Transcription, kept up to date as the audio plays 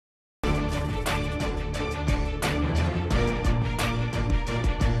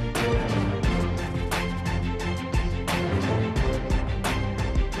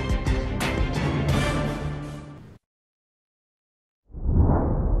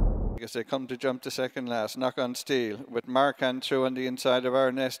as they come to jump to second last. Knock on Steel with Marcan through on the inside of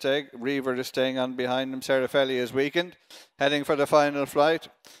our nest egg. Reaver is staying on behind him. Serafelli is weakened. Heading for the final flight.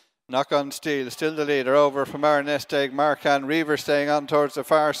 Knock on Steel, still the leader, over from our nest egg. Marcan, Reaver staying on towards the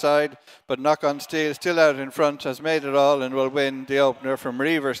far side, but Knock on Steel still out in front, has made it all and will win the opener from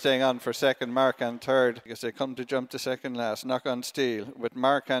Reaver staying on for second, Marcan third, as they come to jump to second last. Knock on Steel with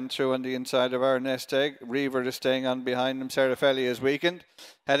Marcan through on the inside of our nest egg. Reaver is staying on behind him. Serafelli is weakened.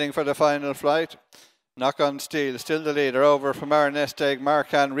 Heading for the final flight. Knock on Steel, still the leader, over from our nest egg.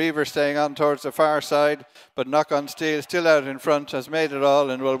 Marcan, Reaver staying on towards the far side, but Knock on Steel still out in front, has made it all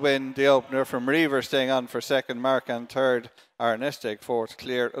and will win the opener from Reaver staying on for second, Marcan third, our nest egg fourth,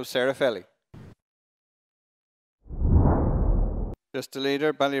 clear of Serafelli. Just the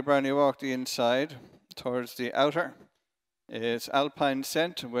leader, Ballybrownie walk the inside towards the outer. It's Alpine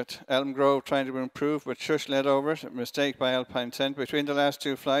Scent with Elm Grove trying to improve, but Shush led over it. A mistake by Alpine Scent. Between the last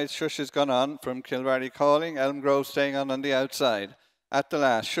two flights, Shush has gone on from Kilbarry Calling. Elm Grove staying on the outside. At the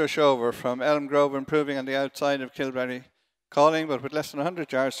last, Shush over from Elm Grove improving on the outside of Kilbarry Calling, but with less than 100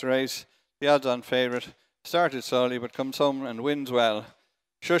 yards to race. The odds-on favourite. Started slowly, but comes home and wins well.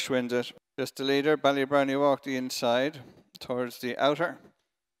 Shush wins it. Just the leader, Ballybrownie walk the inside towards the outer.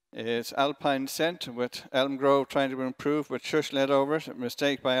 It's Alpine Scent with Elm Grove trying to improve, but Shush led over it. A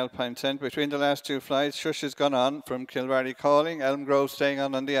mistake by Alpine Scent. Between the last two flights, Shush has gone on from Kilbarry Calling. Elm Grove staying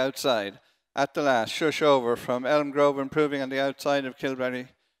on the outside. At the last, Shush over from Elm Grove improving on the outside of Kilbarry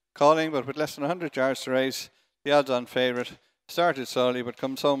Calling, but with less than 100 yards to race. The odds-on favourite. Started slowly, but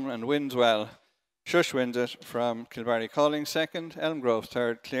comes home and wins well. Shush wins it from Kilbarry Calling second. Elm Grove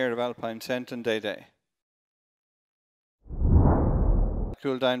third, clear of Alpine Scent and Day Day.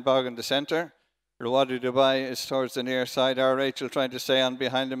 Cooldine Bog in the centre. Rawadi Dubai is towards the near side. Our Rachel trying to stay on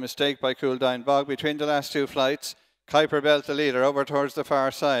behind a mistake by Cooldine Bog. Between the last two flights, Kuiper Belt the leader over towards the far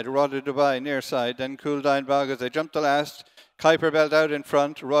side. Rawadi Dubai near side. Then Cooldine Bog as they jump the last. Kuiper Belt out in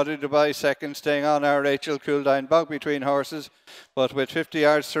front. Rawadi Dubai second, staying on Our Rachel. Cooldine Bog between horses, but with 50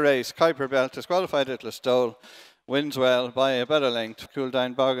 yards to race. Kuiper Belt, disqualified at Listowel, wins well by about a length.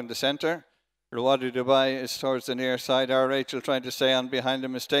 Cooldine Bog in the centre. Rawadi Dubai is towards the near side. Our Rachel trying to stay on behind a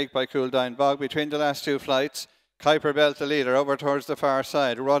mistake by Cooldine Bog. Between the last two flights, Kuiper Belt the leader over towards the far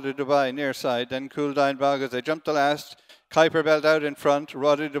side. Rawadi Dubai near side. Then Cooldine Bog as they jump the last. Kuiper Belt out in front.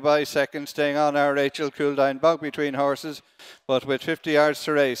 Rawadi Dubai second, staying on Our Rachel. Cooldine Bog between horses, but with 50 yards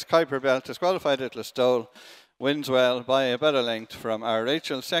to race. Kuiper Belt, disqualified at Listowel, wins well by about a length from Our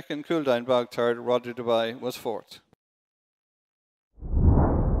Rachel second, Cooldine Bog third, Rawadi Dubai was fourth.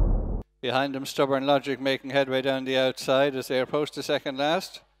 Behind them, Stubborn Logic making headway down the outside as they approach the second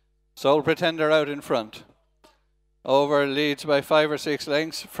last. Sole Pretender out in front. Over leads by 5 or 6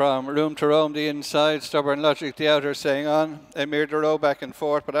 lengths from Room to Roam the inside. Stubborn Logic the outer staying on. Emir Duro back and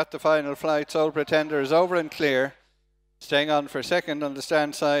forth, but at the final flight, Sole Pretender is over and clear. Staying on for second on the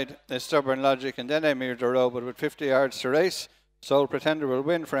stand side is Stubborn Logic and then Emir Duro, but with 50 yards to race. Sole Pretender will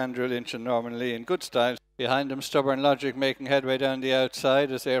win for Andrew Lynch and Norman Lee in good style. Behind them, Stubborn Logic making headway down the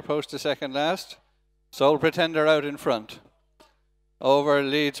outside as they approach the second last. Sole Pretender out in front. Over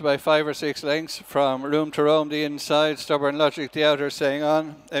leads by 5 or 6 lengths from Room to Roam the inside. Stubborn Logic the outer staying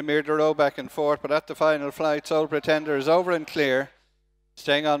on. Emir Duro back and forth, but at the final flight, Sole Pretender is over and clear.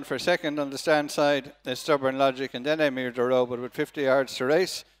 Staying on for second on the stand side is Stubborn Logic and then Emir Duro, but with 50 yards to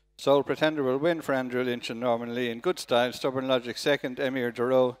race. Sole Pretender will win for Andrew Lynch and Norman Lee in good style. Stubborn Logic second, Emir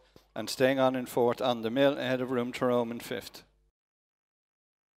Duro, and staying on in fourth on the mill ahead of Room to Roam in fifth.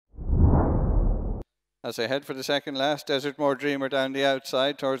 As they head for the second last, Desert Moor Dreamer down the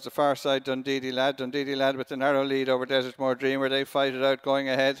outside towards the far side, Dundee Lad. Dundee Lad with the narrow lead over Desert Moor Dreamer. They fight it out going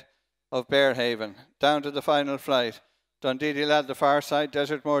ahead of Bearhaven. Down to the final flight. Dundee Lad the far side,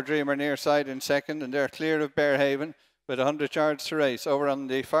 Desert Moor Dreamer near side in second, and they're clear of Bearhaven with 100 yards to race. Over on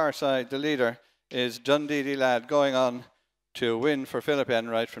the far side, the leader is Dundee Lad going on to win for Philip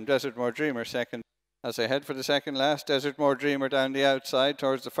Enright from Desert Moor Dreamer second. As they head for the second last, Desert Moor Dreamer down the outside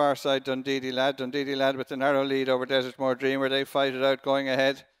towards the far side, Dundee Lad. Dundee Lad with the narrow lead over Desert Moor Dreamer. They fight it out going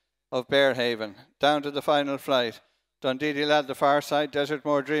ahead of Bearhaven. Down to the final flight. Dundee Lad the far side, Desert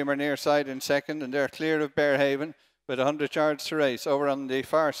Moor Dreamer near side in second, and they're clear of Bearhaven with 100 yards to race. Over on the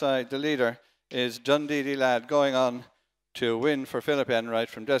far side, the leader is Dundee Lad going on to win for Philip Enright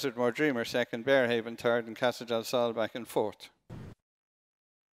from Desert Moor Dreamer second, Bearhaven third, and Casa del Sol back in fourth.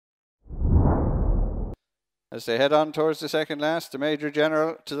 As they head on towards the second last, the Major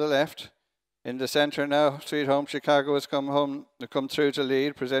General to the left. In the centre now, Sweet Home Chicago has come through to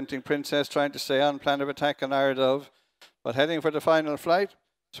lead, presenting Princess trying to stay on, plan of attack on Iredove. But heading for the final flight,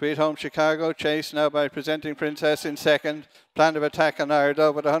 Sweet Home Chicago, chased now by Presenting Princess in second. Plan of attack on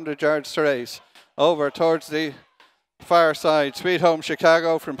Iredove with 100 yards to race. Over towards the far side. Sweet Home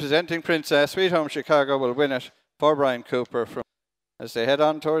Chicago from Presenting Princess. Sweet Home Chicago will win it for Brian Cooper. As they head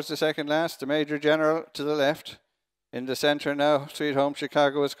on towards the second last, the Major General to the left. In the centre now, Sweet Home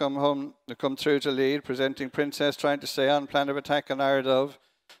Chicago has come through to lead. Presenting Princess trying to stay on. Plan of attack on Iredove.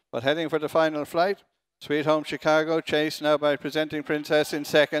 But heading for the final flight, Sweet Home Chicago, chased now by Presenting Princess in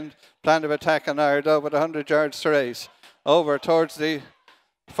second. Plan of attack on Iredove with 100 yards to race. Over towards the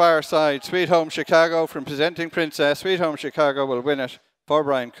far side, Sweet Home Chicago from Presenting Princess. Sweet Home Chicago will win it for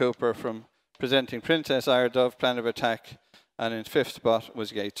Brian Cooper from Presenting Princess. Iredove, Plan of attack. And in fifth spot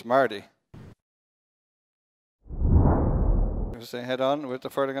was Yates Mardy. As they head on with the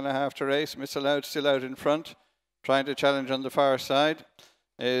furlong and a half to race, Miss Allowed still out in front. Trying to challenge on the far side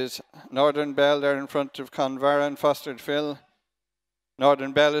is Northern Bell there in front of Convara and Fostered Phil.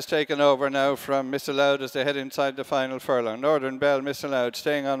 Northern Bell is taken over now from Miss Allowed as they head inside the final furlong. Northern Bell, Miss Allowed,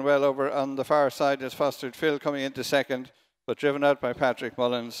 staying on well over on the far side is Fostered Phil coming into second, but driven out by Patrick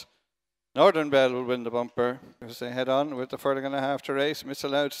Mullins. Northern Bell will win the bumper as they head on with the furlong and a half to race. Miss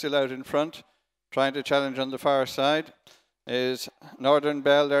Allowed still out in front. Trying to challenge on the far side is Northern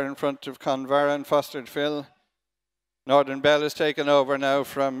Bell there in front of Convara and Fostered Phil. Northern Bell is taken over now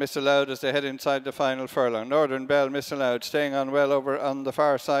from Miss Allowed as they head inside the final furlong. Northern Bell, Miss Allowed, staying on well over on the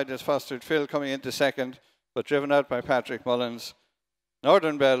far side is Fostered Phil coming into second, but driven out by Patrick Mullins.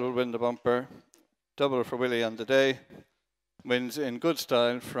 Northern Bell will win the bumper. Double for Willie on the day. Wins in good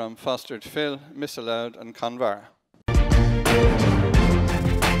style from Fostered Phil, Miss Allowed and Convara.